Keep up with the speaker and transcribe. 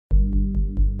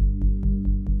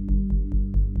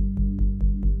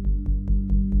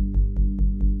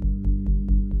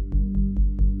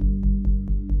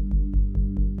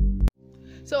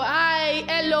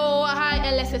Hello, hi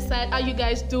LSSI, how you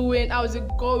guys doing? How's it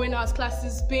going? How's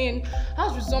classes been?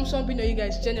 How's resumption been on you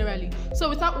guys generally? So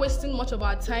without wasting much of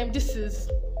our time, this is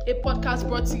a podcast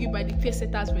brought to you by the Peer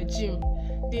Setters Regime.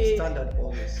 Standard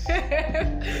always.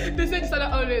 They say the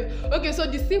standard always. Okay, so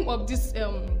the theme of this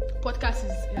podcast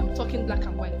is talking black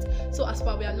and white. So as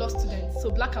far we are law students, so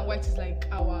black and white is like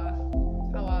our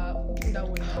that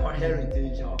way. Our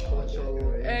heritage, our culture,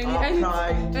 our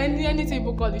pride. Anything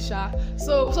people call it, Sha.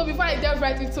 So before I delve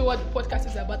right into what the podcast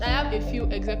is about, I have a few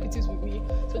executives with me,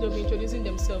 so they'll be introducing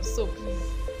themselves. So please.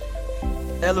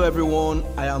 Hello everyone,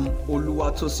 I am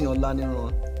Oluwatosin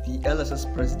Olaniran, the LSS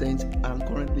president. I am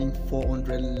currently in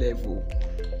 400 level.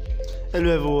 Hello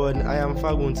everyone, I am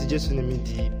Fagun Tijesunemi,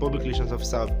 the Public Relations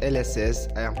Officer of LSS.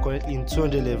 I am currently in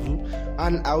 200 level,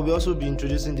 and I will also be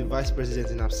introducing the Vice President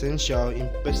in absentia in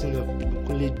person of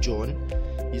Bukunle John.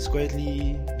 He's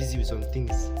currently busy with some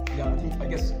things. Yeah, I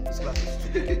guess it's classes.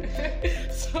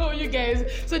 So you guys,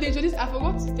 they introduced. I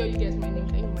forgot to tell you guys my name.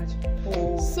 Can you imagine?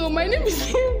 Oh. So my name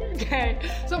is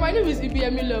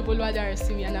Ibiemilo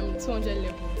Oluwadaresimi, and I'm in 200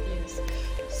 level. Yes.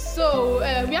 So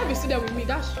we have a student with me.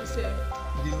 That's just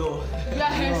The law.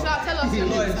 Yeah, sir, tell us your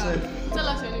name, sir. Tell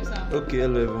us your name, sir. Okay,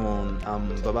 hello everyone. I'm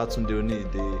Babatunde Oni,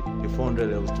 the 400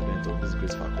 level student of this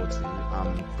great faculty.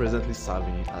 I'm presently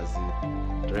serving as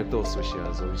the Director of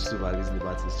Socials of Yusuf Ali's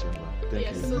Liberties Chamber.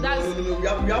 Thank you. So that's No. We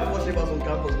have 4 chambers on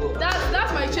campus.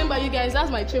 that's my chamber, you guys.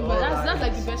 That's my chamber. That's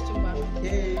like the best chamber.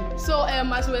 Okay. So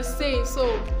as we were saying,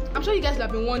 so I'm sure you guys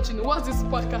have been wondering what's this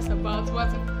podcast about?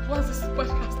 What's this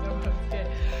podcast about? Yeah.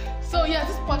 So yeah,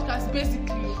 this podcast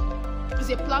basically is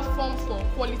a platform for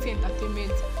quality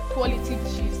entertainment, quality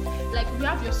gist. Like we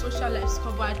have your social lives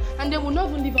covered, and then we'll not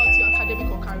even leave out your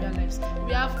academic or career lives.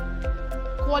 We have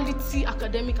quality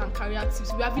academic and career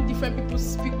tips. We're having different people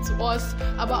speak to us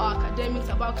about our academics,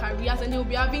 about careers, and they'll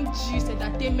be having gist,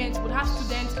 entertainment. We'll have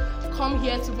students come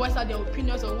here to voice out their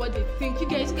opinions on what they think. You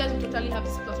guys will totally have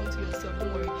this platform to yourself,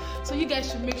 don't worry. So you guys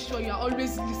should make sure you're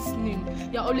always listening.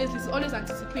 You're always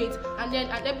anticipate. And then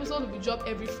an episode will be dropped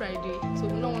every Friday. So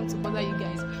we don't want to bother you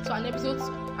guys. So an episode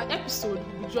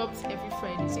will be dropped every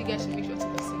Friday. So you guys should make sure to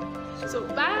listen. So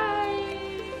bye.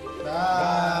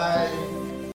 Bye.